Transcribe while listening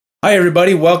Hi,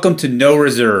 everybody. Welcome to No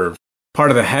Reserve, part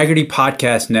of the Hagerty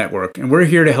Podcast Network. And we're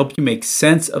here to help you make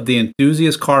sense of the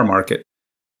enthusiast car market,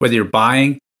 whether you're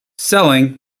buying,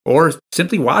 selling, or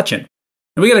simply watching.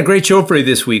 And we got a great show for you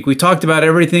this week. We talked about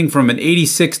everything from an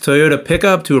 86 Toyota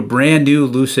pickup to a brand new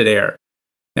Lucid Air.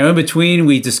 Now, in between,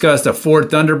 we discussed a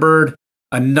Ford Thunderbird,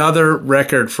 another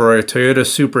record for a Toyota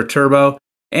Supra Turbo,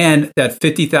 and that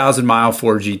 50,000 mile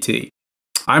Ford GT.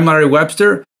 I'm Larry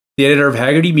Webster, the editor of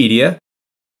Hagerty Media.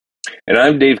 And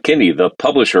I'm Dave Kinney, the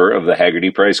publisher of the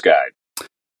Hagerty Price Guide.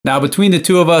 Now, between the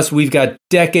two of us, we've got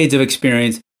decades of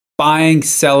experience buying,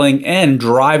 selling, and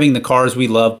driving the cars we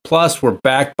love. Plus, we're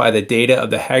backed by the data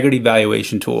of the Hagerty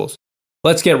valuation tools.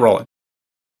 Let's get rolling.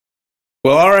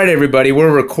 Well, all right, everybody.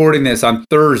 We're recording this on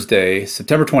Thursday,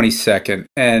 September 22nd,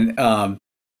 and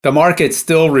the market's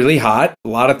still really hot. A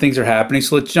lot of things are happening,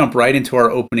 so let's jump right into our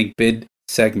opening bid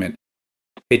segment.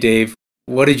 Hey, Dave,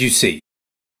 what did you see?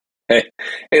 Hey,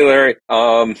 Larry.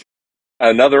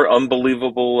 Another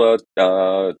unbelievable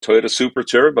Toyota Supra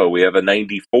Turbo. We have a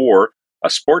 94, a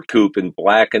sport coupe in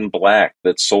black and black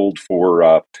that sold for,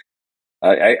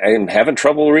 I'm having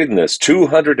trouble reading this,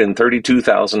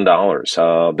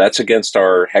 $232,000. That's against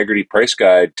our Hagerty Price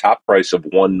Guide top price of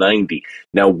 $190,000.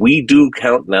 Now, we do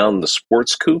count down the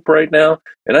sports coupe right now,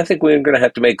 and I think we're going to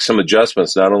have to make some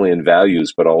adjustments, not only in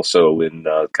values, but also in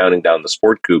counting down the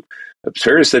sport coupe. It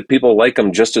appears that people like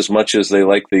them just as much as they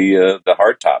like the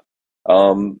hardtop.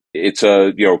 It's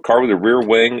a car with a rear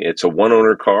wing. It's a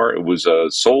one-owner car. It was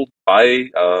sold by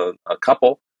a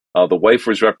couple. The wife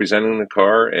was representing the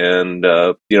car, and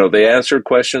they answered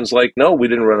questions like, "No, we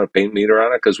didn't run a paint meter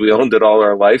on it because we owned it all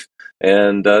our life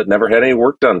and never had any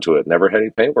work done to it. Never had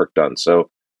any paint work done." So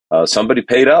somebody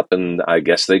paid up, and I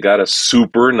guess they got a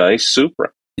super nice Supra.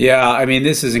 Yeah, I mean,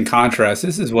 this is in contrast.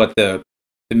 This is what the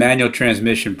manual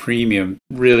transmission premium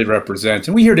really represents.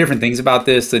 And we hear different things about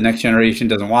this. The next generation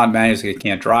doesn't want manuals, they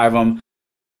can't drive them.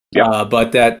 Yeah.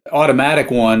 But that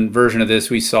automatic one version of this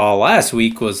we saw last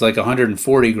week was like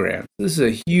 140 grand. This is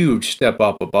a huge step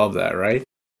up above that, right?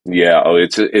 Yeah,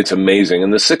 it's amazing,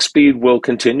 and the 6-speed will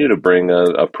continue to bring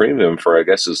a premium for, I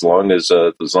guess, as long as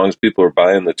people are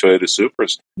buying the Toyota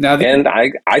Supras. Now, and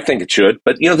I think it should.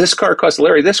 But this car cost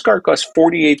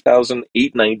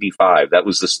 $48,895. That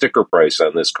was the sticker price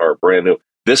on this car, brand new.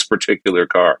 This particular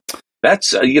car.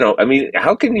 That's how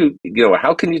can you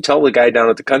tell the guy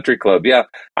down at the country club, yeah,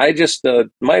 I just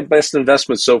my best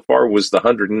investment so far was the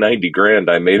 190 grand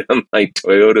I made on my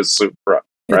Toyota Supra.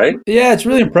 Right? Yeah, it's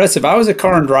really impressive. I was a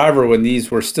car and driver when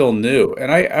these were still new.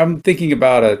 And I'm thinking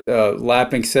about a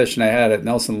lapping session I had at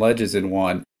Nelson Ledges in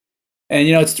one. And,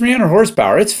 it's 300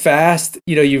 horsepower. It's fast.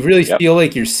 You really feel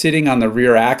like you're sitting on the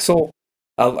rear axle.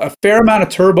 A fair amount of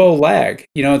turbo lag.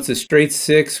 It's a straight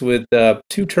 6 with 2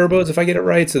 turbos, if I get it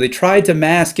right. So they tried to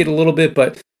mask it a little bit.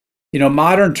 But,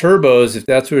 modern turbos, if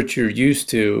that's what you're used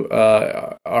to,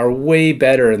 are way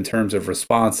better in terms of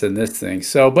response than this thing.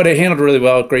 So, but it handled really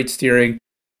well. Great steering.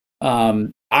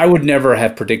 I would never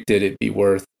have predicted it'd be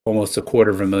worth almost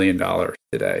 $250,000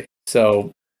 today.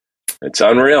 So it's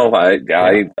unreal.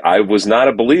 I was not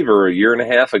a believer a year and a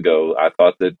half ago. I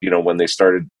thought that, when they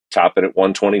started topping at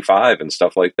 125 and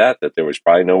stuff like that there was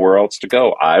probably nowhere else to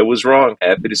go. I was wrong.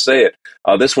 Happy to say it.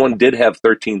 This one did have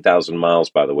 13,000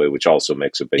 miles, by the way, which also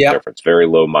makes a big difference. Very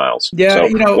low miles. Yeah.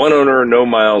 So one owner, no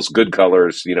miles, good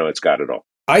colors, it's got it all.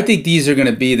 I think these are going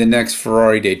to be the next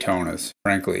Ferrari Daytonas,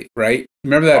 frankly, right?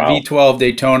 Remember that V12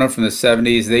 Daytona from the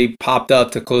 70s? They popped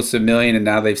up to close to $1 million, and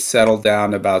now they've settled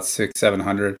down to about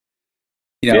 600-700.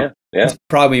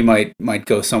 Probably might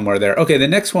go somewhere there. Okay, the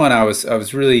next one I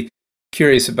was really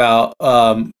curious about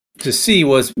to see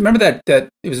was, remember that it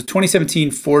was a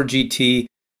 2017 Ford GT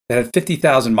that had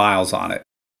 50,000 miles on it,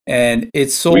 and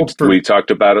it sold. We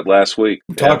talked about it last week.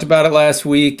 Talked about it last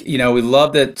week. We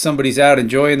love that somebody's out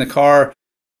enjoying the car.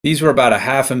 These were about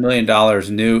 $500,000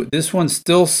 new. This one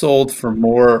still sold for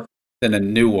more than a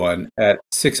new one at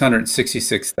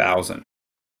 $666,000.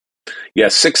 Yeah,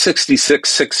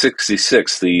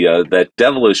 666. That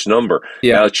devilish number.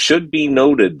 Yeah. Now, it should be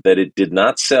noted that it did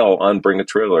not sell on Bring a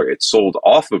Trailer. It sold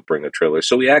off of Bring a Trailer.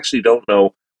 So we actually don't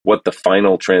know what the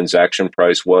final transaction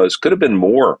price was. Could have been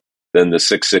more than the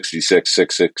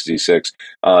 666.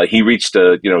 He reached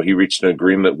an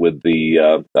agreement with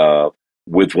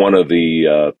with one of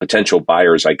the potential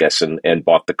buyers, I guess, and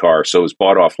bought the car. So it was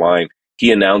bought offline.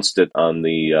 He announced it on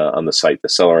the site. The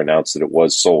seller announced that it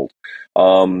was sold.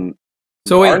 So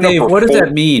wait, Dave, what does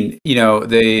that mean? It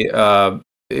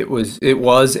was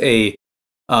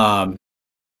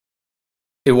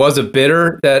a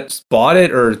bidder that bought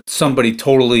it, or somebody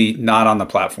totally not on the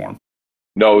platform?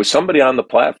 No, somebody on the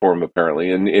platform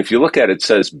apparently, and if you look at it, it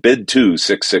says bid to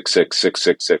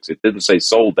 666,666. It didn't say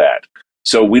sold at.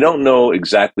 So we don't know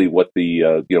exactly what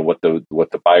the what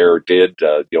the buyer did,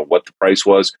 what the price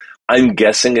was. I'm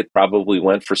guessing it probably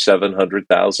went for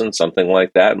 700,000, something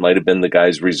like that. It might have been the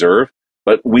guy's reserve,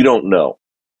 but we don't know.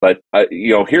 But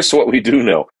here's what we do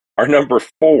know: our number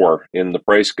 4 in the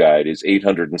price guide is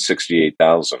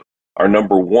 868,000. Our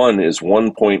number 1 is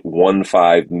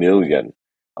 1.15 million.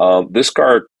 This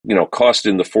car, cost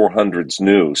in the 400s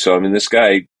new. So I mean, this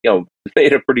guy,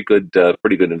 made a pretty good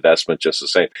investment just the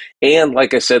same. And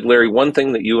like I said, Larry, one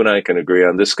thing that you and I can agree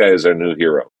on: this guy is our new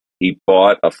hero. He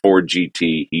bought a Ford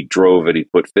GT. He drove it. He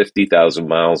put 50,000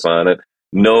 miles on it.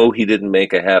 No, he didn't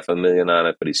make $500,000 on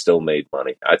it, but he still made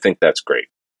money. I think that's great.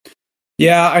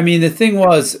 Yeah, I mean, the thing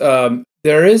was,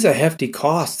 there is a hefty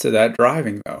cost to that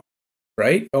driving, though,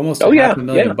 right? Almost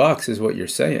 $500,000 is what you're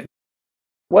saying.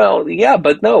 Well, yeah,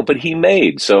 but he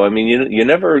made. So I mean, you're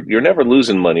never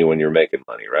losing money when you're making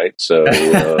money, right? So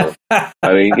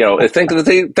I mean, think of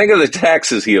the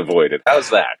taxes he avoided. How's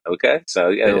that? Okay, so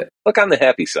look on the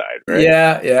happy side, right?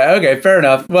 Yeah, okay, fair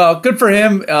enough. Well, good for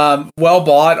him. Well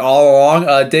bought all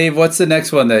along. Dave, what's the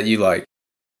next one that you like?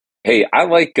 Hey, I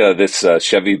like this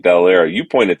Chevy Bel Air. You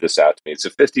pointed this out to me. It's a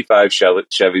 55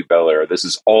 Chevy Bel Air. This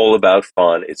is all about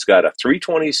fun. It's got a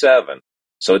 327.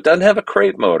 So it doesn't have a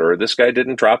crate motor. This guy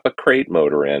didn't drop a crate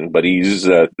motor in, but he used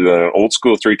an old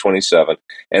school 327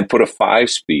 and put a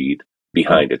 5-speed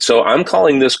behind it. So I'm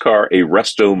calling this car a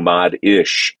Resto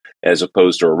Mod-ish as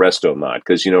opposed to a Resto Mod,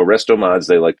 because, Resto Mods,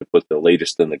 they like to put the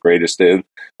latest and the greatest in.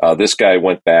 This guy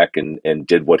went back and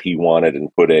did what he wanted and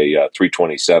put a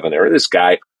 327 there. This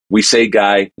guy, we say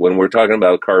guy when we're talking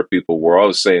about car people, we're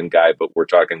always saying guy, but we're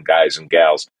talking guys and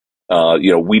gals.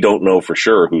 We don't know for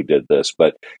sure who did this,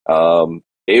 but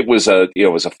it was a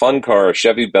fun car, a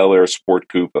Chevy Bel Air Sport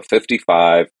Coupe, a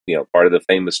 55, part of the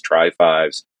famous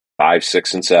Tri-5s, 5,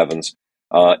 6, and 7s.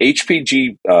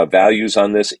 HPG values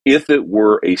on this, if it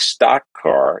were a stock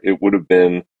car, it would have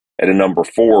been at a number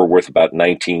 4 worth about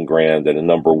 19 grand, and a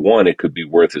number 1 it could be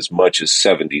worth as much as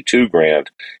 72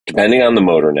 grand, depending on the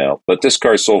motor now. But this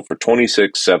car sold for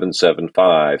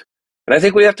 26,775. And I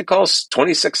think we have to call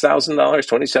 $26,000,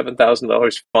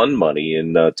 $27,000 fun money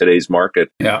in today's market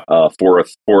for a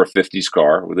 50s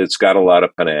car. It's got a lot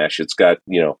of panache. It's got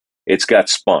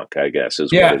spunk, I guess,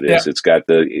 is what it is. It's got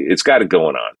it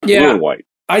going on. Blue and white.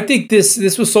 I think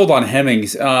this was sold on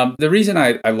Hemmings. The reason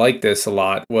I like this a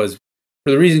lot was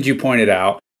for the reasons you pointed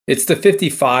out. It's the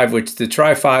 55, which the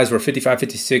Tri-5s were 55,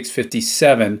 56,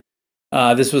 57.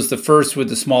 This was the first with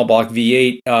the small block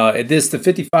V8. The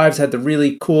 55s had the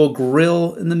really cool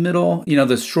grill in the middle,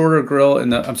 the shorter grill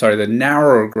the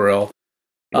narrower grill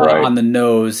on the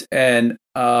nose. And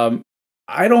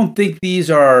I don't think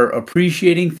these are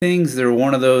appreciating things. They're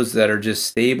one of those that are just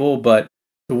stable, but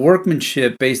the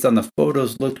workmanship based on the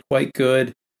photos looked quite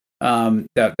good.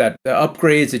 The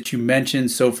upgrades that you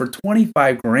mentioned. So for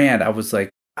 25 grand, I was like,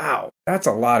 wow, that's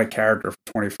a lot of character for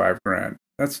 25 grand.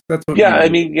 That's what. Yeah, I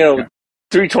mean,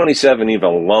 327, even a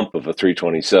lump of a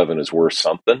 327 is worth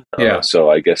something.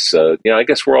 So I guess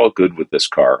we're all good with this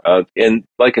car. And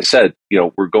like I said,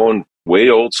 we're going way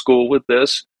old school with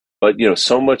this, but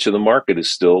so much of the market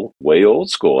is still way old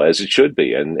school, as it should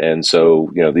be. And so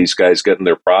these guys getting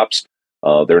their props.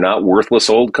 They're not worthless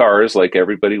old cars like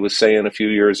everybody was saying a few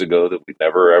years ago that we'd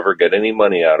never ever get any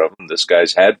money out of them. This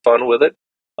guy's had fun with it,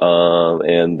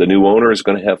 and the new owner is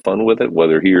going to have fun with it,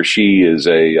 whether he or she is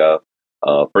a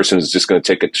person who's just going to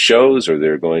take it to shows, or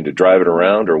they're going to drive it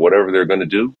around, or whatever they're going to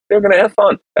do. They're going to have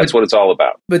fun. That's what it's all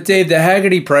about. But Dave, the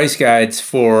Hagerty price guides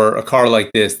for a car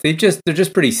like this, they're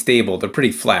just pretty stable. They're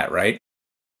pretty flat, right?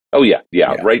 Oh yeah.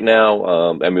 Right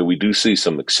now, I mean, we do see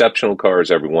some exceptional cars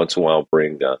every once in a while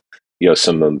bring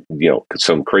some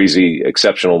crazy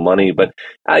exceptional money, but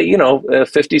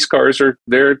 50s cars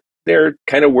they're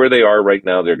kind of where they are right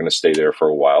now. They're going to stay there for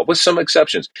a while, with some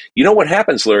exceptions. You know what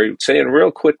happens, Larry? Saying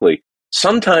real quickly,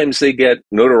 sometimes they get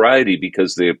notoriety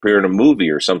because they appear in a movie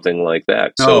or something like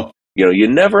that. So you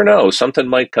never know. Something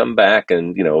might come back,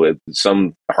 and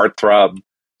some heartthrob,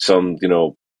 some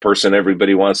person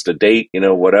everybody wants to date,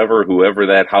 whoever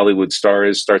that Hollywood star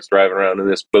is, starts driving around in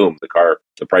this, boom, the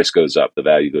price goes up, the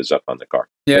value goes up on the car.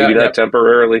 Maybe not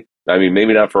temporarily. I mean,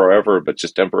 maybe not forever, but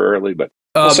just temporarily, but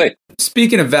we'll see.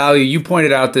 Speaking of value, you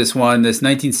pointed out this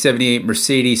 1978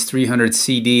 Mercedes 300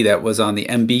 CD that was on the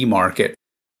MB market.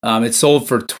 It sold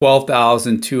for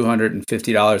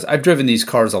 $12,250. I've driven these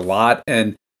cars a lot,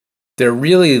 and they're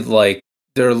really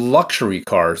they're luxury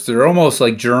cars. They're almost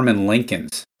like German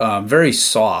Lincolns, very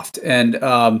soft. And,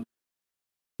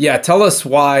 Yeah, tell us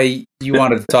why you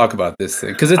wanted to talk about this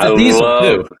thing, because it's a diesel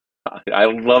too. I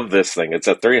love this thing. It's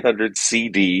a 300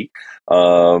 CD.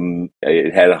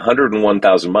 It had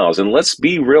 101,000 miles, and let's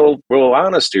be real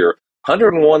honest here.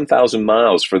 101,000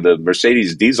 miles for the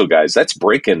Mercedes diesel guys. That's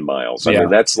break-in miles. I mean,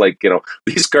 that's like,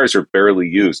 these cars are barely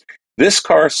used. This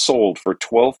car sold for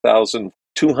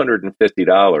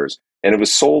 $12,250, and it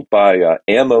was sold by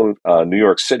Ammo New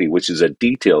York City, which is a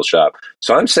detail shop.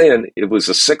 So I'm saying it was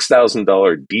a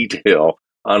 $6,000 detail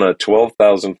on a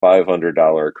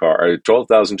 $12,500 car, or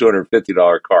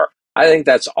 $12,250 car. I think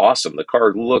that's awesome. The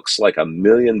car looks like $1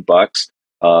 million.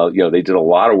 They did a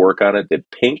lot of work on it, did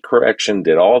paint correction,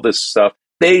 did all this stuff.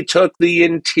 They took the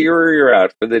interior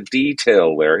out for the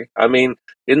detail, Larry. I mean,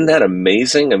 isn't that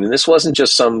amazing? I mean, this wasn't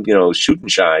just some, shoot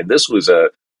and shine. This was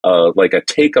like a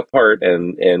take apart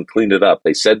and clean it up.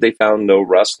 They said they found no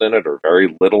rust in it, or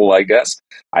very little, I guess.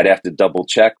 I'd have to double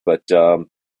check, but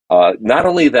not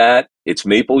only that, it's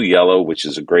maple yellow, which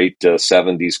is a great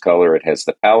 70s color. It has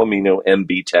the Palomino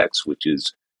MB Tex, which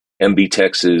is MB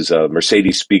Tex is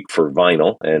Mercedes speak for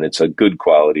vinyl, and it's a good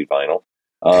quality vinyl.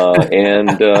 I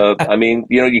mean,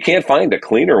 you can't find a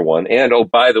cleaner one. And oh,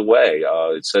 by the way,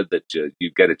 it said that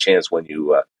you get a chance when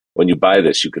you buy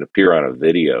this, you can appear on a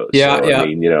video. Yeah, so, yeah. I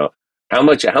mean, how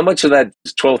much of that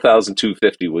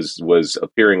 $12,250 was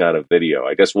appearing on a video?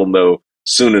 I guess we'll know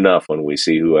soon enough when we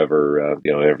see whoever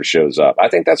shows up. I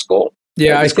think that's cool.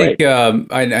 Yeah, I think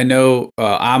I know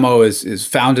Ammo is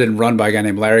founded and run by a guy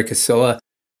named Larry Casilla,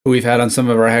 who we've had on some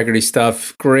of our Hagerty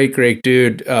stuff. Great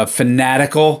dude,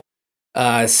 fanatical.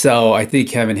 So I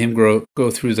think having him go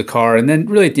through the car, and then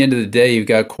really at the end of the day, you've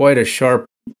got quite a sharp,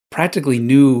 practically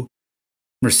new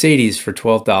Mercedes for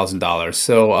 $12,000.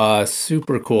 So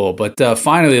super cool. But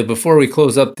finally, before we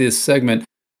close up this segment,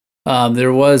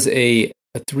 there was a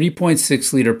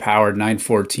 3.6 liter powered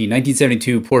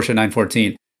 1972 Porsche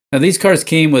 914. Now these cars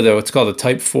came with what's called a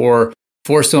Type 4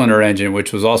 4-cylinder engine,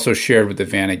 which was also shared with the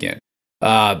Vanagon.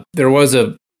 There was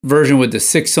a version with the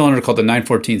 6-cylinder called the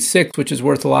 914-6, which is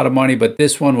worth a lot of money, but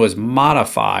this one was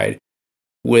modified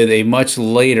with a much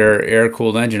later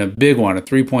air-cooled engine, a big one, a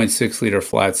 3.6 liter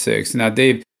flat six. Now,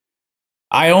 Dave,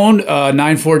 I owned a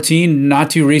 914 not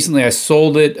too recently. I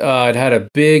sold it. It had a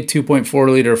big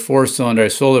 2.4 liter 4-cylinder. I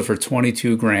sold it for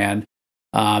 $22,000.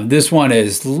 This one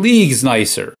is leagues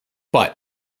nicer, but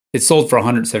it sold for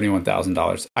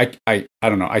 $171,000. I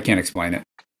don't know. I can't explain it.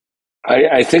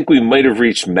 I think we might have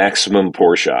reached maximum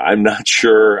Porsche. I'm not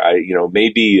sure.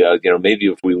 Maybe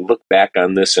if we look back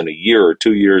on this in a year or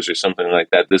 2 years or something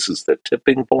like that, this is the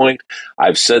tipping point.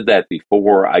 I've said that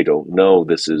before. I don't know.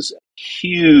 This is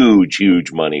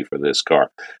huge money for this car.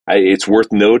 It's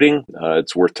worth noting.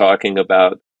 It's worth talking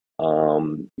about.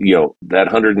 That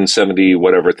 $170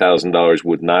 whatever $1,000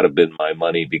 would not have been my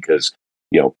money, because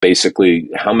basically,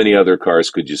 how many other cars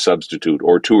could you substitute,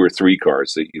 or 2 or 3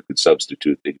 cars that you could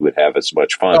substitute that you would have as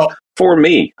much fun? Well, for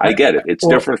me, I get it. It's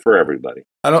different for everybody.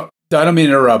 I don't mean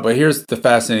to interrupt, but here's the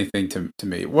fascinating thing to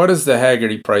me. What does the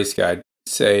Hagerty price guide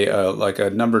say? Like a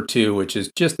number 2, which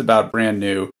is just about brand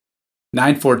new,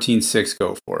 914-6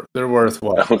 go for it. They're worth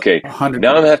what? Okay. 100. Now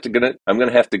I'm gonna have to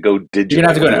go digital. You're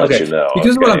gonna have to go now. Okay.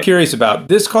 Because okay. What I'm curious about,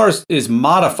 this car is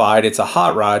modified. It's a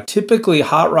hot rod. Typically,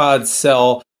 hot rods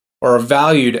sell or are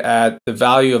valued at the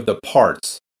value of the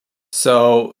parts.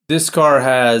 So this car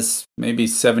has maybe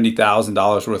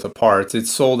 $70,000 worth of parts.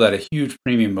 It's sold at a huge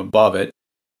premium above it.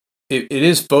 It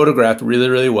is photographed really,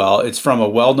 really well. It's from a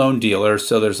well-known dealer,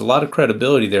 so there's a lot of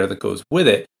credibility there that goes with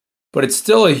it. But it's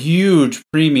still a huge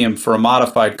premium for a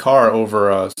modified car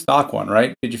over a stock one,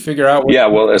 right? Did you figure out what? Yeah,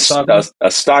 well, a stock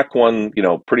one,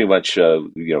 pretty much,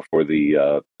 for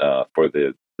the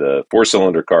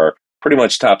 4-cylinder car, pretty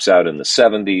much tops out in the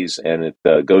 70s, and it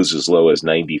goes as low as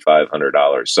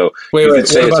 $9,500. So wait, what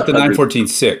about the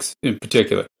 914-6 in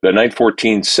particular? The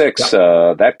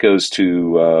 914-6, that goes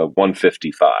to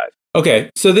 $155. Okay,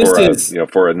 so this is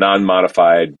for a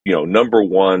non-modified, number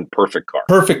 1 perfect car.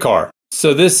 Perfect car.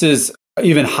 So this is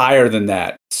even higher than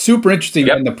that. Super interesting.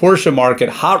 Yep. In the Porsche market,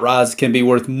 hot rods can be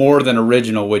worth more than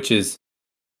original, which is,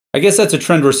 I guess that's a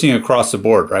trend we're seeing across the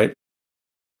board, right?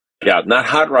 Yeah, not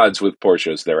hot rods with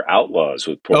Porsches. They're outlaws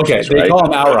with Porsches. Okay, they call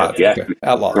them out rods. Yeah, okay.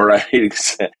 Outlaw. Right,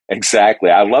 exactly.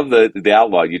 I love the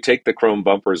outlaw. You take the chrome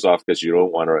bumpers off because you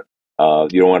don't want to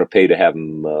pay to have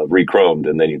them re-chromed,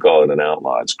 and then you call it an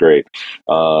outlaw. It's great.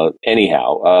 Yeah.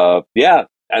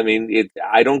 I mean,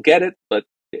 I don't get it, but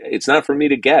it's not for me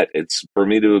to get. It's for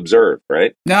me to observe.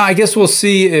 Right. Now, I guess we'll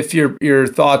see if your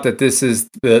thought that this is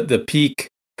the peak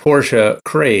Porsche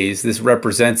craze, this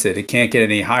represents it. It can't get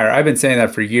any higher. I've been saying that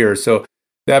for years. So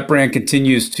that brand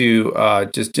continues to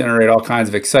just generate all kinds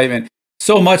of excitement.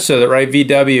 So much so that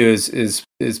VW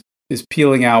is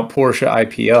peeling out Porsche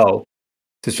IPO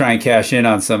to try and cash in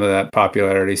on some of that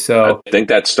popularity. So I think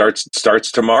that starts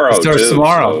tomorrow. It starts too,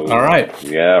 tomorrow. So, all right.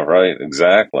 Yeah. Right.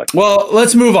 Exactly. Well,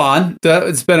 let's move on. That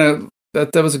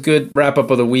was a good wrap up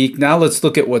of the week. Now let's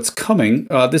look at what's coming.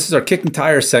 This is our kicking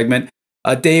tire segment.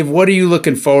 Dave, what are you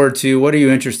looking forward to? What are you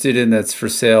interested in that's for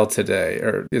sale today,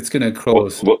 or it's going to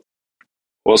close?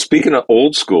 Well, speaking of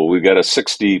old school, we've got a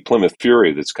 60 Plymouth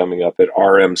Fury that's coming up at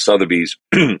RM Sotheby's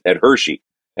at Hershey.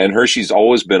 And Hershey's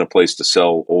always been a place to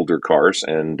sell older cars,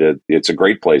 and it's a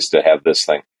great place to have this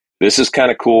thing. This is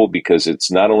kind of cool because it's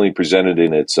not only presented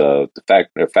in its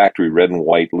factory red and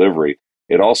white livery,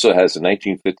 it also has a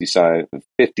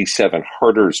 1957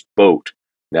 Harder's boat.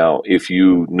 Now, if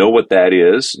you know what that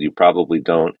is, you probably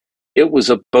don't. It was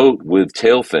a boat with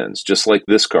tail fins, just like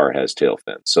this car has tail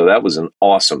fins. So that was an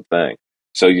awesome thing.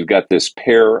 So you've got this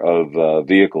pair of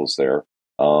vehicles there.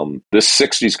 This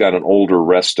 60's got an older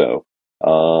Resto.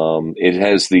 It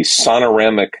has the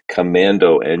Sonoramic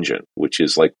Commando engine, which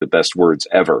is like the best words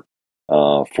ever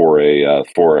for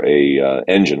a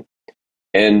engine.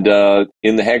 And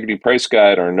in the Hagerty Price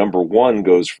Guide, our number 1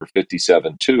 goes for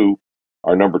 $57,200.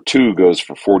 Our number 2 goes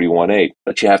for $41,800.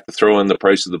 But you have to throw in the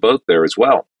price of the boat there as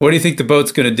well. What do you think the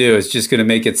boat's going to do? It's just going to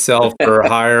make it sell for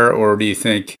higher, or do you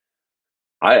think?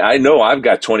 I know I've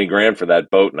got $20,000 for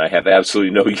that boat, and I have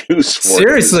absolutely no use for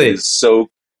it. Seriously,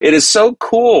 it is so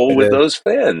cool with those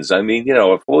fins. I mean,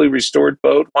 a fully restored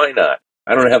boat. Why not?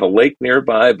 I don't have a lake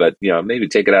nearby, but maybe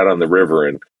take it out on the river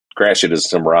and crash it into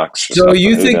some rocks. So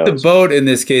you think the boat in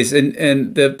this case,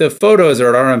 and the photos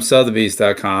are at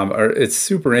rmsotheby's.com. It's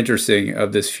super interesting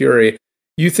of this Fury.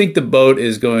 You think the boat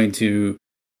is going to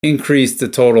increase the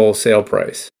total sale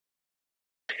price?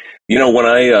 When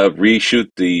I reshoot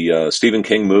the Stephen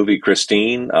King movie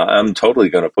Christine, I'm totally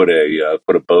going to put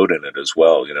a boat in it as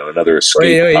well. Another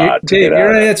escape pod. Dave,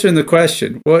 you're not answering the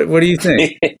question. What do you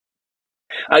think?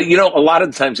 A lot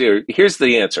of the times here's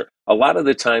the answer. A lot of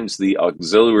the times the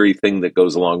auxiliary thing that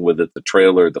goes along with it, the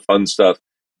trailer, the fun stuff,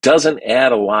 doesn't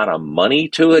add a lot of money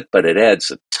to it, but it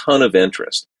adds a ton of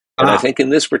interest. And I think in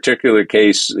this particular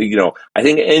case, I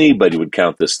think anybody would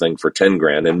count this thing for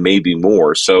 $10,000 and maybe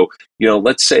more. So,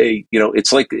 let's say,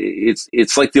 it's like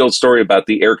the old story about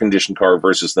the air conditioned car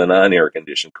versus the non-air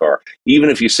conditioned car. Even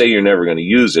if you say you're never going to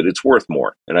use it, it's worth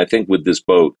more. And I think with this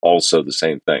boat, also the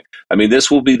same thing. I mean,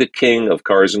 this will be the king of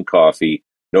cars and coffee,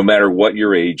 no matter what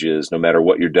your age is, no matter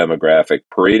what your demographic,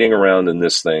 parading around in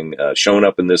this thing, showing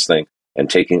up in this thing, and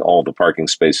taking all the parking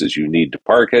spaces you need to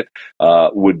park it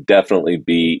would definitely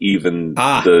be even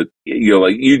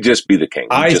you'd just be the king.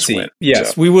 I see. Win.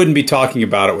 Yes, we wouldn't be talking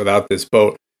about it without this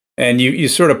boat. And you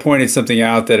sort of pointed something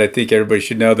out that I think everybody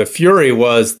should know. The Fury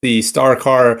was the star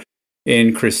car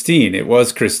in Christine. It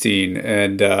was Christine.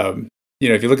 And,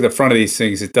 if you look at the front of these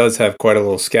things, it does have quite a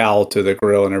little scowl to the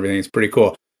grille and everything. It's pretty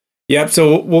cool. Yep.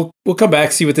 So we'll come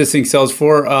back, see what this thing sells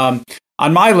for.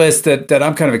 On my list that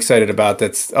I'm kind of excited about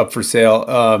that's up for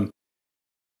sale,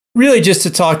 really just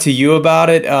to talk to you about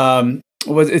it,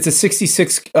 it's a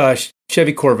 66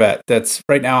 Chevy Corvette that's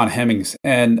right now on Hemmings.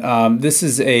 And this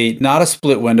is not a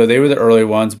split window. They were the early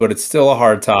ones, but it's still a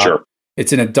hardtop. Sure.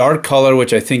 It's in a dark color,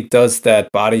 which I think does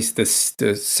that body, the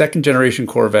second generation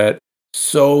Corvette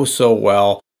so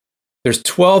well. There's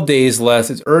 12 days less.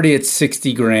 It's already at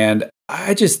 $60,000.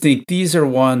 I just think these are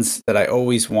ones that I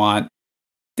always want.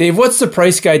 Dave, what's the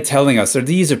price guide telling us? Are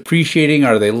these appreciating?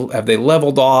 Have they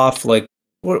leveled off? Like,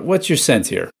 what's your sense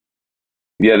here?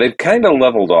 Yeah, they've kind of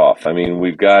leveled off. I mean,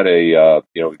 we've got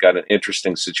an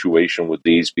interesting situation with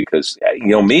these because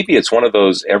maybe it's one of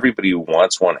those everybody who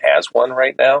wants one has one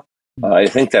right now. I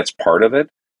think that's part of it.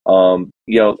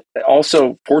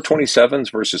 Also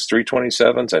 427s versus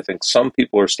 327s. I think some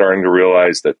people are starting to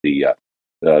realize that the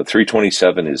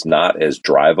 327 is not as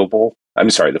drivable. I'm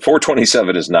sorry, the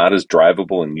 427 is not as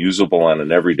drivable and usable on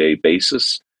an everyday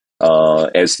basis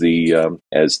as the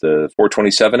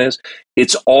 427 is.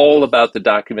 It's all about the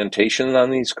documentation on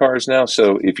these cars now.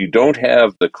 So if you don't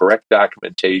have the correct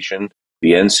documentation,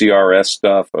 the NCRS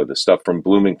stuff or the stuff from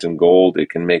Bloomington Gold, it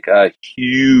can make a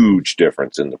huge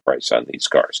difference in the price on these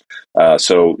cars.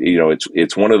 So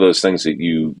it's one of those things that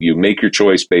you make your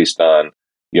choice based on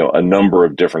a number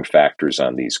of different factors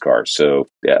on these cars. So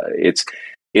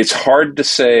it's hard to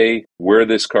say where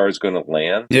this car is going to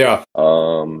land. Yeah.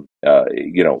 How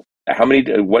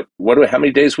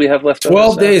many days we have left?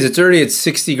 12 days. It's already at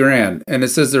 $60,000, and it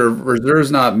says their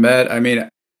reserves not met. I mean,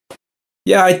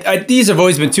 yeah, these have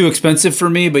always been too expensive for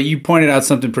me. But you pointed out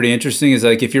something pretty interesting. Is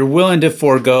like if you're willing to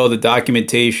forego the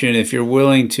documentation, if you're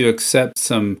willing to accept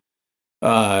some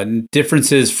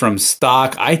differences from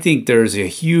stock. I think there's a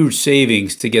huge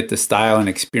savings to get the style and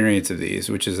experience of these,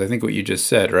 which is, I think, what you just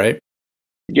said, right?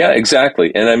 Yeah,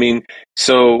 exactly. And I mean,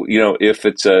 so if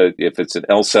it's an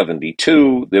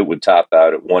L72, it would top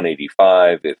out at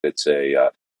 185. If it's a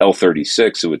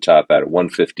L36, it would top out at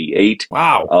 158.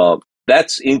 Wow.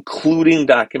 That's including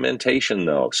documentation,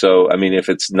 though. So I mean, if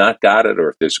it's not got it, or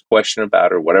if there's a question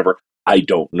about it, or whatever, I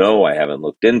don't know. I haven't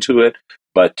looked into it.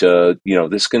 But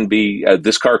this can be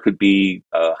this car could be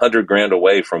 $100,000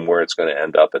 away from where it's going to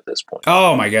end up at this point.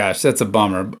 Oh my gosh, that's a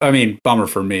bummer. I mean, bummer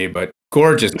for me, but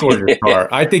gorgeous car.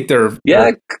 I think they're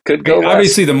could go.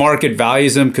 Obviously, the market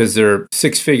values them because they're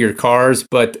six-figure cars,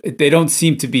 but they don't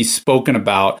seem to be spoken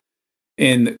about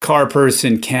in car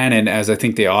person canon as I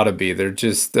think they ought to be. They're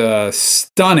just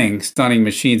stunning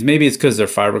machines. Maybe it's because they're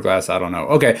fiberglass. I don't know.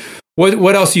 Okay,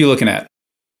 what else are you looking at?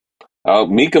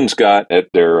 Meekum's got at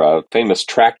their famous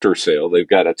tractor sale. They've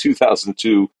got a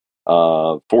 2002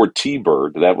 Ford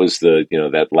T-Bird. That was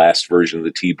that last version of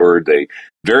the T-Bird. They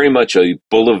very much a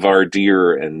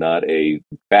boulevardier and not a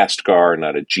fast car,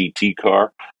 not a GT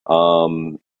car.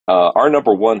 Our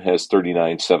number one has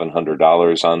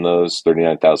 $39,700 on those,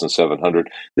 $39,700.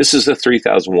 This is a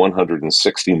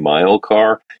 3,160 mile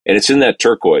car, and it's in that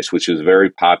turquoise, which is a very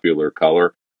popular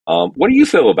color. What do you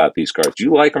feel about these cars? Do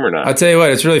you like them or not? I'll tell you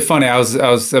what, it's really funny. I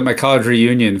was at my college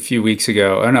reunion a few weeks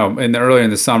ago. I don't know, earlier in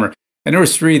the summer, and there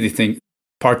was three of these things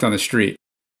parked on the street.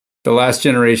 The last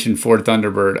generation Ford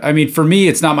Thunderbird. I mean, for me,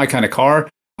 it's not my kind of car.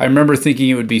 I remember thinking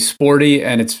it would be sporty,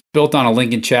 and it's built on a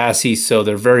Lincoln chassis, so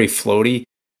they're very floaty.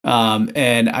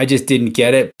 And I just didn't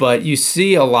get it. But you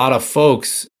see a lot of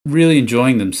folks really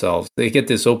enjoying themselves. They get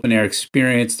this open air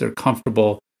experience. They're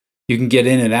comfortable. You can get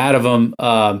in and out of them.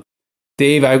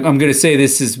 Dave, I'm going to say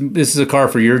this is a car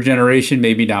for your generation,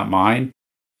 maybe not mine.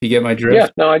 You get my drift? Yeah,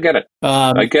 no, I get it.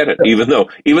 I get it. Even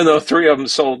though three of them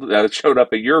showed up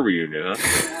at your reunion,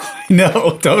 huh?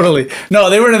 No, totally. No,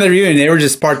 they weren't in the reunion. They were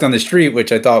just parked on the street,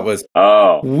 which I thought was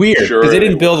weird because they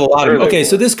didn't build a lot of them. Okay,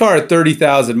 so this car at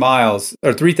 30,000 miles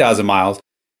or 3,000 miles,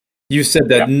 you said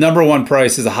that number one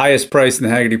price is the highest price in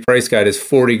the Hagerty Price Guide is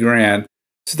 $40,000.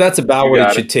 So that's about what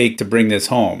it should take to bring this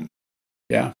home.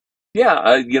 Yeah. Yeah,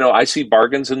 I see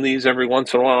bargains in these every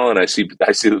once in a while, and I see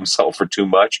them sell for too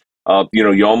much.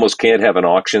 You almost can't have an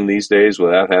auction these days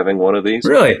without having one of these.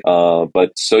 Really?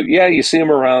 But so yeah, you see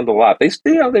them around a lot. They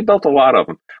built a lot of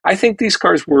them. I think these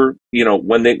cars were,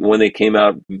 when they came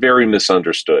out, very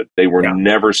misunderstood. They were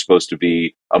never supposed to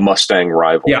be a Mustang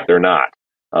rival. Yeah. They're not.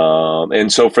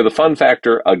 And so for the fun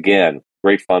factor, again,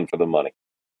 great fun for the money.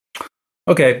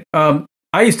 Okay.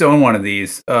 I used to own one of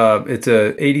these. It's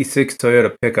a 86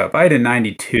 Toyota pickup. I had a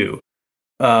 92.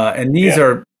 And these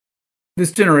are,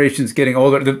 this generation's getting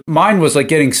older. Mine was like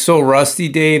getting so rusty,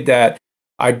 Dave, that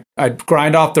I'd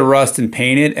grind off the rust and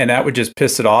paint it, and that would just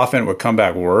piss it off and it would come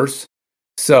back worse.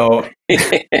 So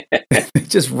it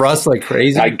just rusts like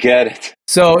crazy. I get it.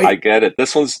 So I get it.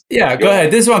 This one's... Yeah, go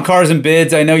ahead. This is on Cars and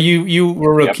Bids. I know you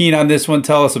were real keen on this one.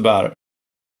 Tell us about it.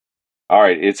 All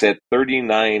right, it's at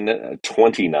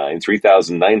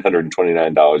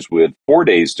 $3,929 with 4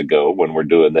 days to go when we're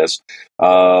doing this.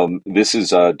 This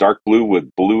is dark blue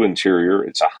with blue interior.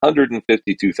 It's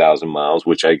 152,000 miles,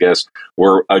 which I guess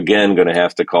we're again going to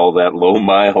have to call that low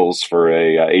miles for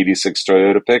a 86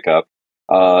 Toyota pickup.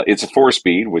 It's a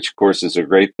 4-speed, which of course is a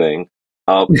great thing.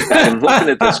 I'm looking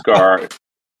at this car.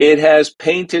 It has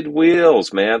painted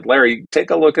wheels, man. Larry,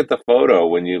 take a look at the photo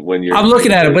when you're. I'm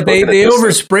looking at it, but they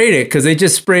oversprayed it because they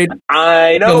just sprayed.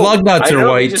 I know the lug nuts are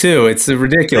white too. It's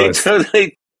ridiculous.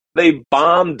 They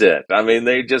bombed it. I mean,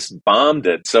 they just bombed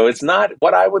it. So it's not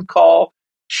what I would call,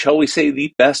 shall we say,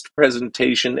 the best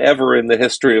presentation ever in the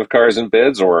history of Cars and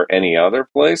Bids or any other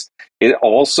place. It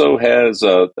also has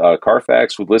a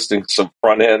Carfax with listing some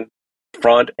front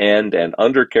end and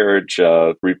undercarriage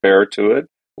repair to it,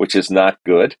 which is not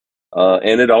good.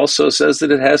 And it also says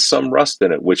that it has some rust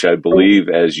in it, which I believe,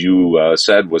 as you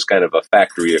said, was kind of a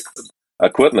factory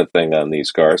equipment thing on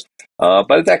these cars.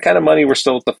 But at that kind of money, we're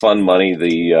still at the fun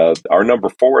money. Our number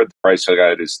 4 at the price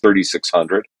guide is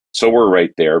 $3,600. So we're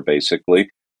right there,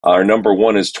 basically. Our number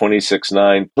 1 is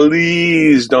 $26,900.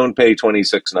 Please don't pay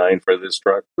 $26,900 for this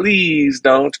truck. Please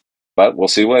don't. But we'll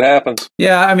see what happens.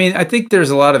 Yeah, I mean, I think there's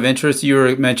a lot of interest. You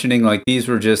were mentioning like these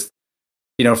were just,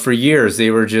 for years, they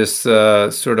were just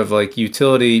sort of like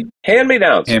utility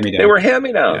hand-me-downs. They were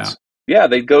hand-me-downs. Yeah,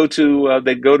 they'd go to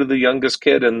the youngest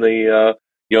kid in the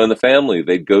in the family.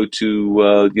 They'd go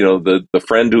to the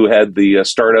friend who had the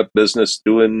startup business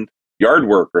doing yard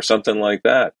work or something like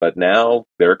that. But now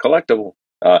they're collectible.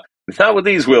 not with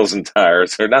these wheels and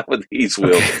tires, or not with these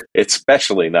wheels. Okay.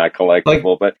 Especially not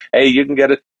collectible. But hey, you can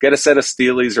get a set of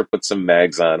Steelies or put some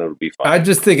mags on. It'll be fine. I'm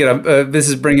just thinking, this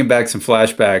is bringing back some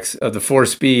flashbacks of the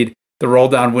 4-speed, the roll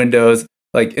down windows,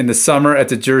 like in the summer at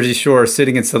the Jersey Shore,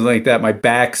 sitting in something like that, my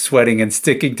back sweating and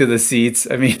sticking to the seats.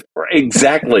 I mean,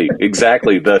 exactly.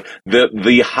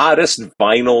 The hottest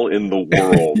vinyl in the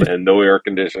world, and no air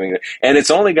conditioning, and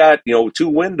it's only got 2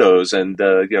 windows and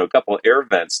a couple of air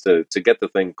vents to get the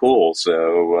thing cool.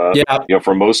 So yeah,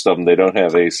 for most of them, they don't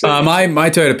have AC. my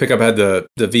Toyota pickup had the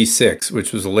V6,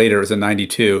 which was later, it was a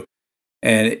 '92,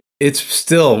 and it's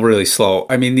still really slow.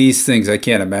 I mean, these things I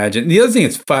can't imagine. The other thing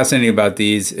that's fascinating about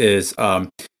these is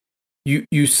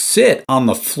you sit on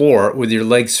the floor with your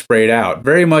legs sprayed out,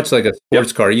 very much like a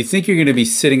sports car. You think you're going to be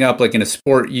sitting up like in a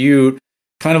sport ute,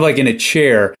 kind of like in a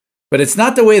chair, but it's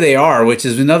not the way they are, which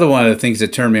is another one of the things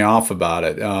that turned me off about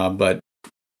it. But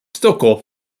still cool.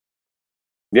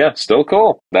 Yeah, still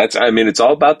cool. It's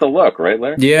all about the look, right,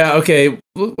 Larry? Yeah. Okay.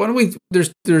 Why don't we?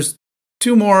 There's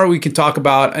 2 more we can talk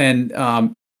about,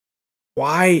 and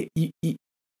why you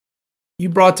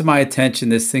brought to my attention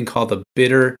this thing called the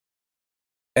bitter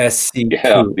SC.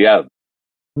 Yeah.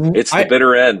 It's the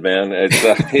bitter end, man.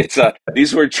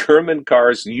 These were German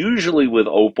cars, usually with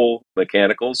Opel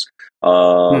mechanicals.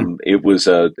 It was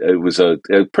a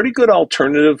pretty good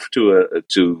alternative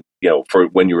to for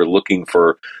when you were looking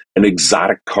for an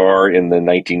exotic car in the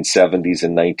 1970s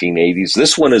and 1980s.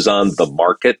 This one is on the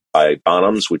market by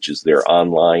Bonhams, which is their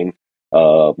online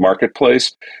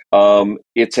marketplace.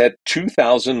 It's at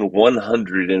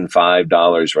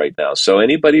 $2,105 right now. So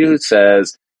anybody who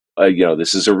says,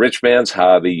 this is a rich man's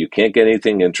hobby, you can't get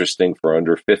anything interesting for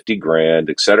under 50 grand,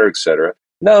 et cetera, et cetera.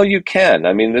 No, you can.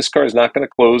 I mean, this car is not going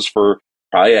to close for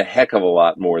probably a heck of a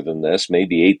lot more than this,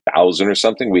 maybe 8,000 or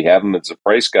something. We have them as a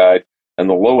price guide, and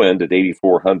the low end at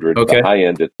 8,400, the high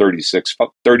end at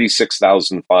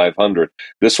 36,500.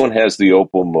 This one has the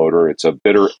Opel motor. It's a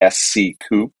bitter SC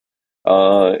coupe.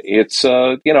 It's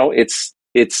a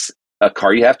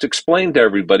car you have to explain to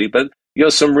everybody, but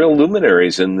some real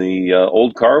luminaries in the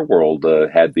old car world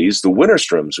had these. The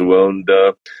Winterstroms, who owned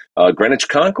Greenwich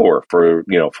Concours for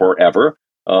forever,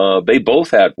 they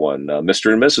both had one.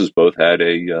 Mr. and Mrs. both had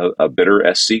a bitter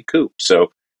SC coupe.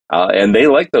 So, and they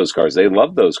like those cars. They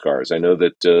love those cars. I know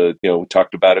that we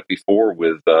talked about it before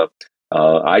with.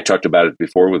 I talked about it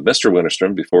before with Mr.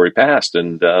 Winterstrom before he passed,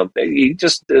 and he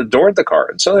just adored the car.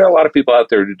 And so there are a lot of people out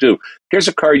there to do. Here's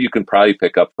a car you can probably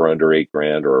pick up for under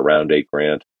 $8,000 or around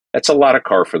 $8,000. That's a lot of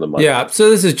car for the money. Yeah. So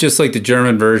this is just like the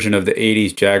German version of the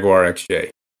 '80s Jaguar XJ,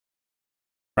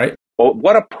 right? Well,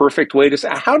 what a perfect way to say.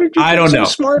 How did you? I don't know.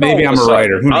 Smart. Maybe I'm a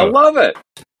writer. Who knows? I love it.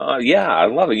 Yeah, I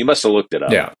love it. You must have looked it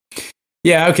up. Yeah.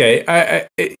 Yeah. Okay.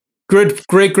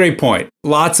 Great point.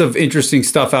 Lots of interesting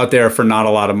stuff out there for not a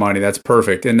lot of money. That's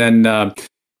perfect. And then,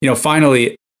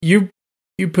 finally, you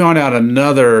point out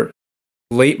another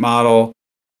late model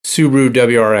Subaru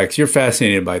WRX. You're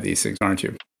fascinated by these things, aren't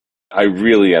you? I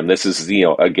really am. This is,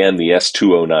 again, the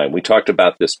S209. We talked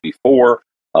about this before.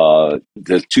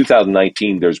 The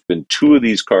 2019, there's been 2 of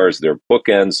these cars. They're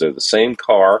bookends. They're the same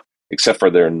car, except for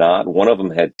they're not. One of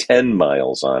them had 10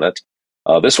 miles on it.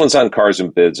 This one's on Cars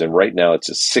and Bids, and right now it's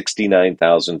a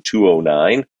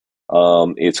 $69,209.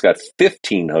 It's got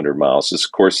 1,500 miles. This,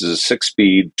 of course, is a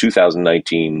 6-speed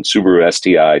 2019 Subaru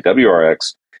STI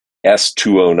WRX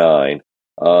S209.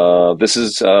 This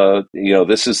is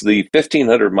the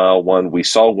 1,500 mile one. We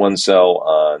saw one sell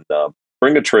on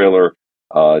Bring a Trailer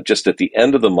just at the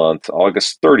end of the month,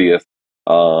 August 30th.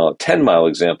 10-mile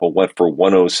example went for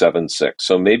 1,076.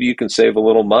 So maybe you can save a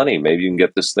little money. Maybe you can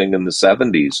get this thing in the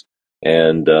 70s.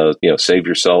 And save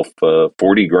yourself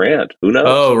 40 grand. Who knows?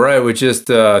 Oh, right. With just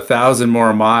 1,000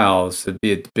 more miles, it'd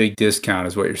be a big discount,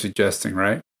 is what you're suggesting,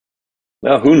 right?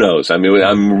 Now, who knows? I mean,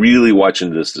 I'm really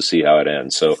watching this to see how it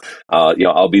ends. So,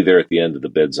 I'll be there at the end of the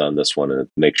bids on this one and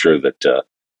make sure that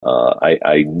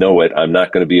I know it. I'm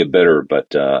not going to be a bidder,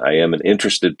 but I am an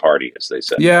interested party, as they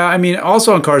say. Yeah, I mean,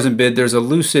 also on Cars and Bid, there's a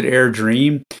Lucid Air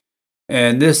Dream.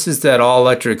 And this is that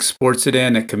all-electric sports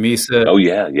sedan at Camisa. Oh,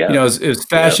 yeah. It was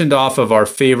fashioned off of our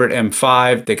favorite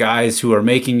M5. The guys who are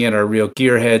making it are real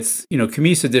gearheads.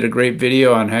 Camisa did a great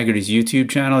video on Hagerty's YouTube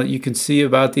channel that you can see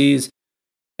about these.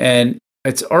 And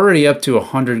it's already up to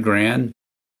 100 grand.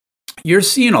 You're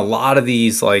seeing a lot of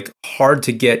these like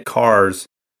hard-to-get cars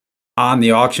on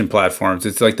the auction platforms.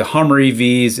 It's like the Hummer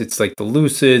EVs. It's like the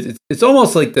Lucids. It's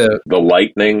almost like the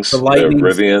Lightnings, the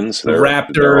Rivians, the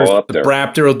Raptors. The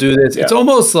Raptor will do this. Yeah. It's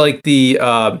almost like the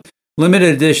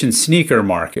limited edition sneaker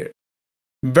market.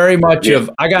 Very much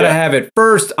I got to have it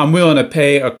first. I'm willing to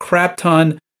pay a crap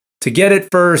ton to get it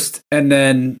first, and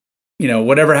then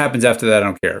whatever happens after that, I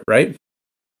don't care, right?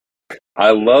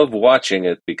 I love watching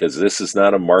it because this is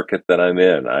not a market that I'm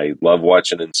in. I love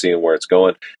watching and seeing where it's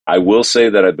going. I will say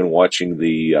that I've been watching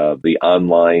the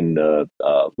online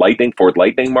Ford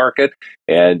Lightning market,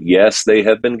 and yes, they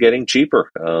have been getting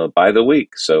cheaper by the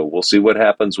week. So we'll see what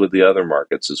happens with the other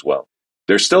markets as well.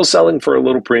 They're still selling for a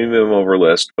little premium over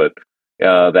list, but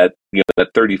that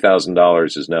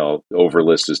 $30,000 is now over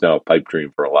list is now a pipe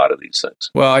dream for a lot of these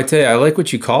things. Well, I tell you, I like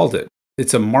what you called it.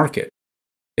 It's a market.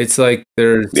 It's like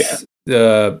there's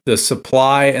the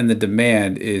supply and the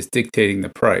demand is dictating the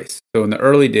price. So in the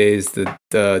early days,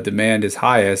 the demand is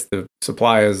highest, the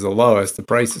supply is the lowest, the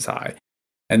price is high.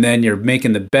 And then you're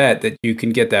making the bet that you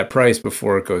can get that price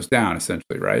before it goes down,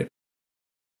 essentially, right?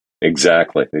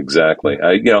 Exactly.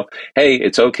 Hey,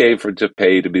 it's okay to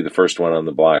pay to be the first one on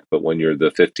the block, but when you're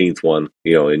the 15th one,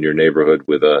 in your neighborhood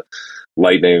with a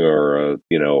Lightning or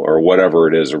or whatever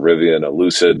it is, a Rivian, a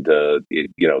Lucid,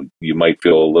 you might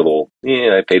feel a little,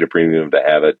 I paid a premium to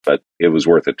have it, but it was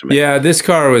worth it to me. Yeah, this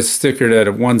car was stickered at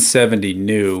a 170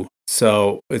 new,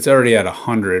 so it's already at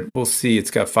 100. We'll see. It's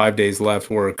got 5 days left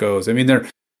where it goes. I mean,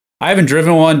 I haven't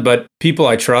driven one, but people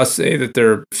I trust say that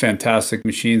they're fantastic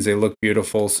machines. They look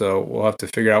beautiful, so we'll have to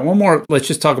figure out. One more, let's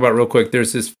just talk about real quick.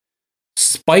 There's this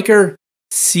Spiker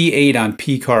C8 on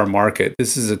P-Car Market.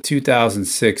 This is a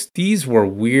 2006. These were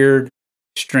weird,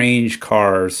 strange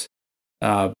cars,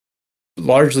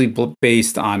 largely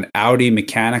based on Audi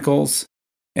mechanicals,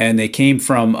 and they came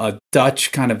from a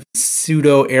Dutch kind of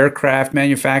pseudo aircraft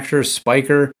manufacturer,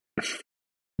 Spiker.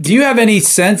 Do you have any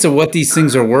sense of what these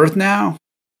things are worth now?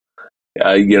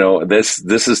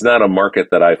 This is not a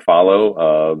market that I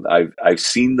follow. I've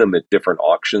seen them at different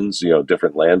auctions,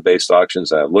 different land-based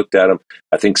auctions. I looked at them.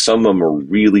 I think some of them are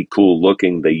really cool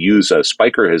looking. They use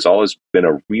Spiker has always been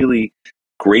a really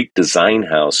great design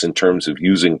house in terms of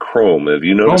using chrome. Have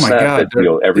you noticed that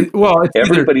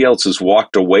everybody else has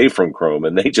walked away from chrome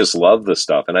and they just love the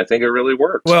stuff, and I think it really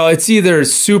works. Well, it's either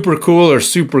super cool or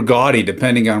super gaudy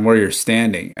depending on where you're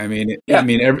standing. I mean,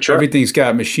 everything's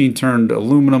got machine turned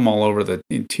aluminum all over the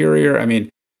interior. I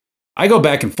mean, I go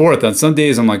back and forth. On some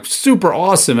days I'm like super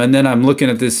awesome, and then I'm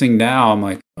looking at this thing now, I'm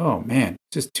like, oh man,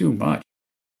 just too much.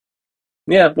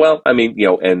 Yeah, well, I mean,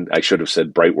 and I should have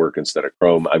said Brightwork instead of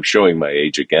Chrome. I'm showing my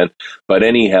age again, but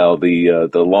anyhow, the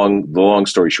long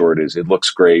story short is it looks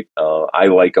great. I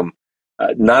like them.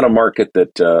 Not a market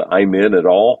that I'm in at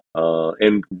all.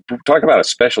 And talk about a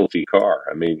specialty car.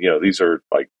 I mean, these are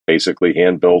like basically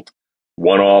hand built,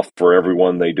 one off for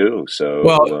everyone they do.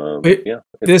 So,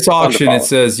 this auction it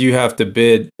says you have to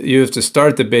bid. You have to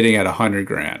start the bidding at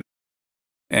 $100,000,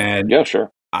 and yeah,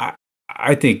 sure.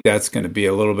 I think that's going to be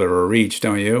a little bit of a reach,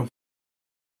 don't you?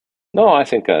 No, I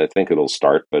think it'll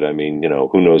start, but I mean,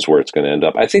 who knows where it's going to end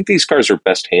up. I think these cars are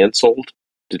best hand sold,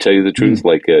 to tell you the truth,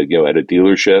 like at a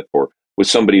dealership or with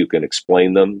somebody who can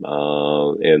explain them.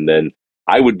 And then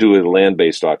I would do a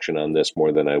land-based auction on this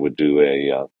more than I would do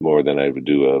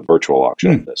a virtual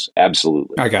auction on this.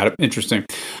 Absolutely, I got it. Interesting.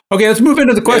 Okay, let's move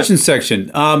into the questions section.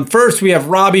 First, we have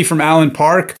Robbie from Allen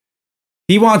Park.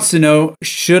 He wants to know,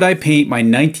 should I paint my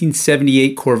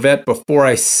 1978 Corvette before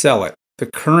I sell it? The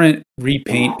current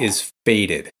repaint is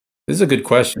faded. This is a good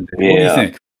question. What do you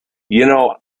think?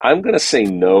 I'm going to say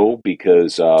no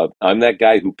because I'm that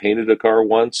guy who painted a car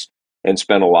once and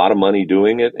spent a lot of money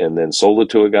doing it and then sold it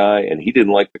to a guy, and he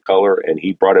didn't like the color, and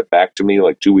he brought it back to me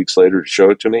like 2 weeks later to show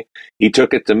it to me. He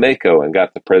took it to Mako and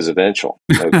got the presidential,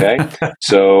 okay?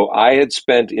 So I had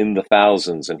spent in the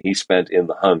thousands, and he spent in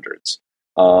the hundreds.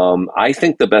 I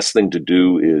think the best thing to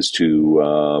do is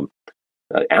to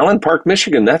Allen Park,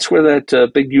 Michigan. That's where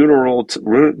that big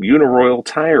Uniroyal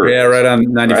tire is. Yeah, right on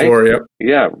 94, right? Yep.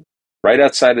 Yeah, right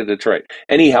outside of Detroit.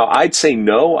 Anyhow, I'd say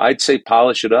no. I'd say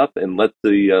polish it up and let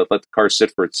the car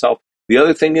sit for itself. The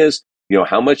other thing is,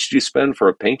 how much do you spend for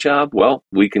a paint job? Well,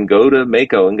 we can go to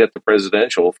Mako and get the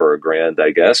presidential for $1,000,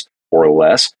 I guess, or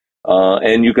less.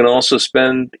 And you can also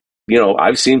spend,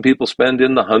 I've seen people spend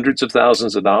in the hundreds of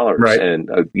thousands of dollars, right. And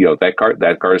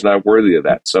that car is not worthy of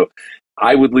that. So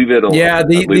I would leave it alone. Yeah,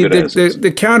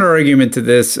 the counter argument to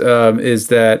this is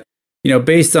that,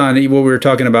 based on what we were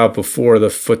talking about before, the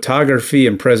photography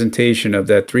and presentation of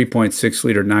that 3.6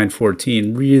 liter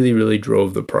 914 really, really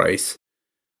drove the price.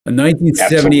 A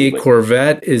 1978 Absolutely.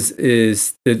 Corvette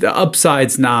is the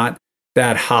upside's not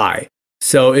that high,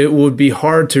 so it would be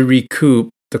hard to recoup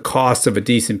the cost of a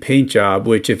decent paint job.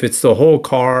 Which, if it's the whole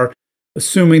car,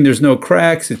 assuming there's no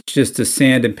cracks, it's just a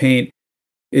sand and paint,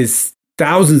 is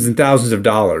thousands and thousands of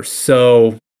dollars.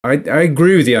 So I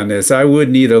agree with you on this. I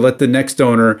wouldn't either. Let the next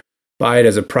owner buy it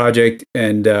as a project,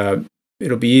 and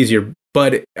it'll be easier.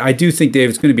 But I do think, Dave,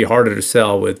 it's going to be harder to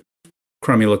sell with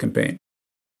crummy looking paint.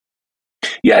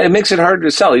 Yeah, it makes it harder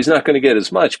to sell. He's not going to get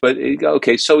as much, but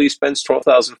okay, so he spends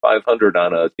 $12,500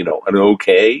 on an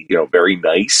okay, very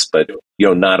nice, but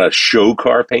not a show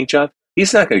car paint job.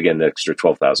 He's not going to get an extra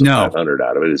 $12,500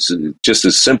 out of it. It's just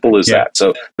as simple as that.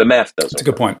 So the math doesn't. That's a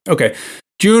good point. Okay,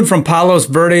 June from Palos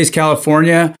Verdes,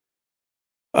 California.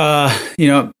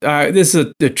 This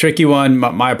is a tricky one.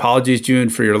 My apologies, June,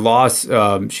 for your loss.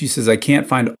 She says, I can't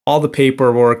find all the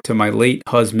paperwork to my late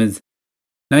husband's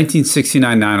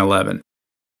 1969 911.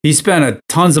 He spent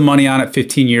tons of money on it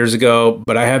 15 years ago,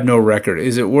 but I have no record.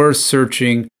 Is it worth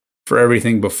searching for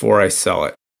everything before I sell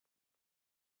it?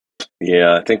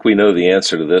 Yeah, I think we know the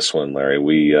answer to this one, Larry.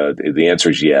 The answer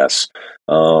is yes.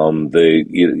 I'm not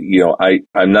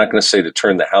going to say to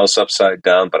turn the house upside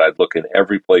down, but I'd look in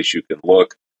every place you can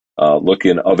look. Look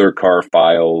in other car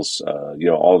files,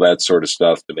 all that sort of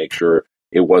stuff to make sure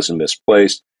it wasn't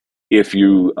misplaced. If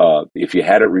you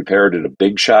had it repaired at a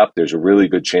big shop, there's a really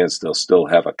good chance they'll still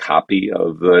have a copy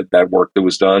of that work that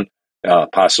was done,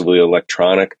 possibly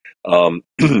electronic.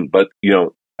 But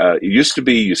it used to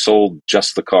be you sold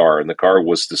just the car, and the car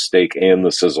was the steak and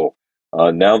the sizzle.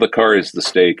 Now the car is the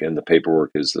steak, and the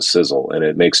paperwork is the sizzle, and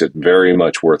it makes it very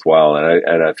much worthwhile.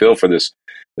 And I feel for this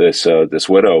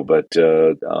widow, but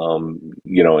it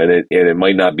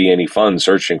might not be any fun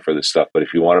searching for this stuff. But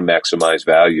if you want to maximize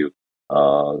value,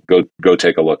 go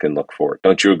take a look and look for it.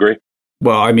 Don't you agree?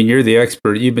 Well, I mean, you're the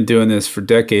expert. You've been doing this for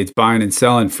decades, buying and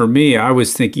selling. For me, I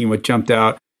was thinking what jumped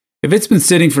out. If it's been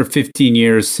sitting for 15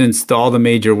 years since all the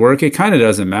major work, it kind of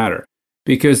doesn't matter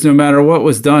because no matter what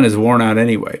was done is worn out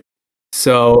anyway.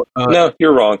 So no,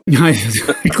 you're wrong.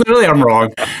 Clearly, I'm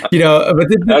wrong.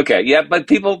 Okay, yeah, but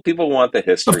people want the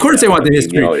history. Of course, they want the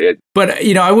history. But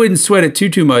I wouldn't sweat it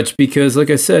too much because,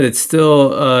 like I said, it's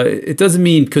still. It doesn't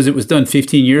mean because it was done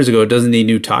 15 years ago, it doesn't need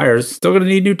new tires. It's still going to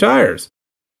need new tires.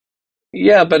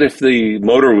 Yeah, but if the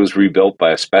motor was rebuilt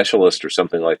by a specialist or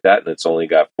something like that, and it's only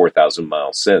got 4,000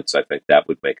 miles since, I think that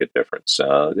would make a difference.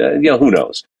 Who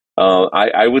knows?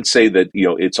 I would say that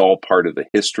it's all part of the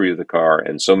history of the car,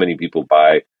 and so many people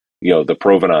buy the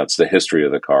provenance, the history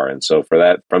of the car, and so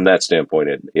from that standpoint,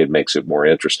 it makes it more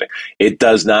interesting. It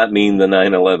does not mean the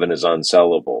 911 is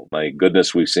unsellable. My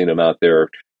goodness, we've seen them out there,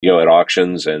 at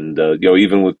auctions, and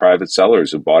even with private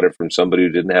sellers who bought it from somebody who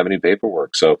didn't have any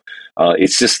paperwork. So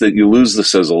it's just that you lose the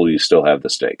sizzle, you still have the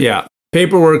steak. Yeah.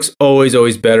 Paperwork's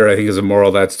always better, I think, is the moral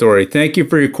of that story. Thank you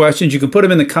for your questions. You can put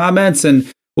them in the comments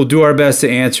and we'll do our best to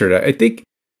answer it. I think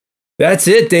that's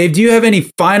it, Dave. Do you have any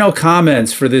final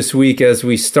comments for this week as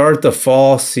we start the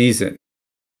fall season?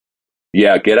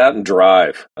 Yeah, get out and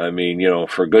drive. I mean,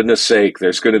 for goodness sake,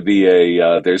 there's going to be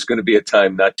a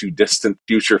time not too distant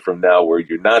future from now where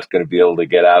you're not going to be able to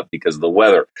get out because of the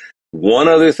weather. One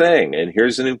other thing, and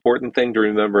here's an important thing to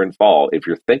remember in fall. If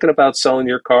you're thinking about selling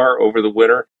your car over the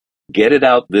winter, get it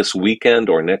out this weekend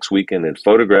or next weekend and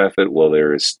photograph it while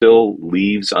there is still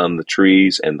leaves on the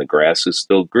trees and the grass is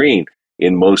still green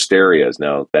in most areas.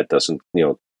 Now, that doesn't,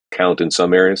 count in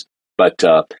some areas, but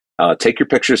take your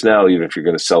pictures now, even if you're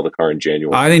going to sell the car in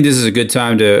January. I think this is a good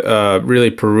time to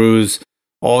really peruse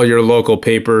all your local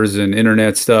papers and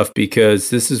internet stuff because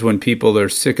this is when people are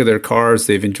sick of their cars.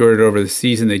 They've enjoyed it over the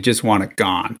season. They just want it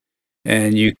gone.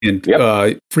 And you can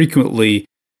frequently,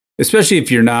 especially if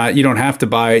you don't have to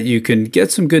buy it, you can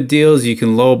get some good deals. You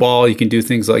can lowball. You can do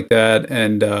things like that.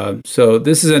 And so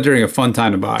this is entering a fun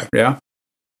time to buy. Yeah.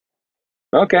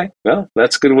 Okay, well,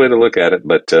 that's a good way to look at it.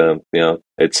 But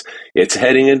it's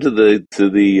heading into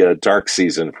the dark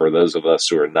season for those of us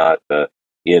who are not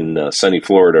in sunny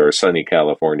Florida or sunny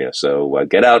California. So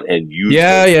get out and use.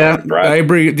 Yeah, I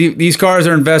agree. These cars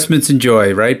are investments in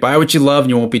joy, right? Buy what you love, and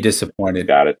you won't be disappointed.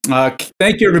 Got it.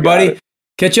 Thank you, everybody.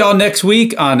 Catch y'all next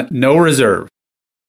week on No Reserve.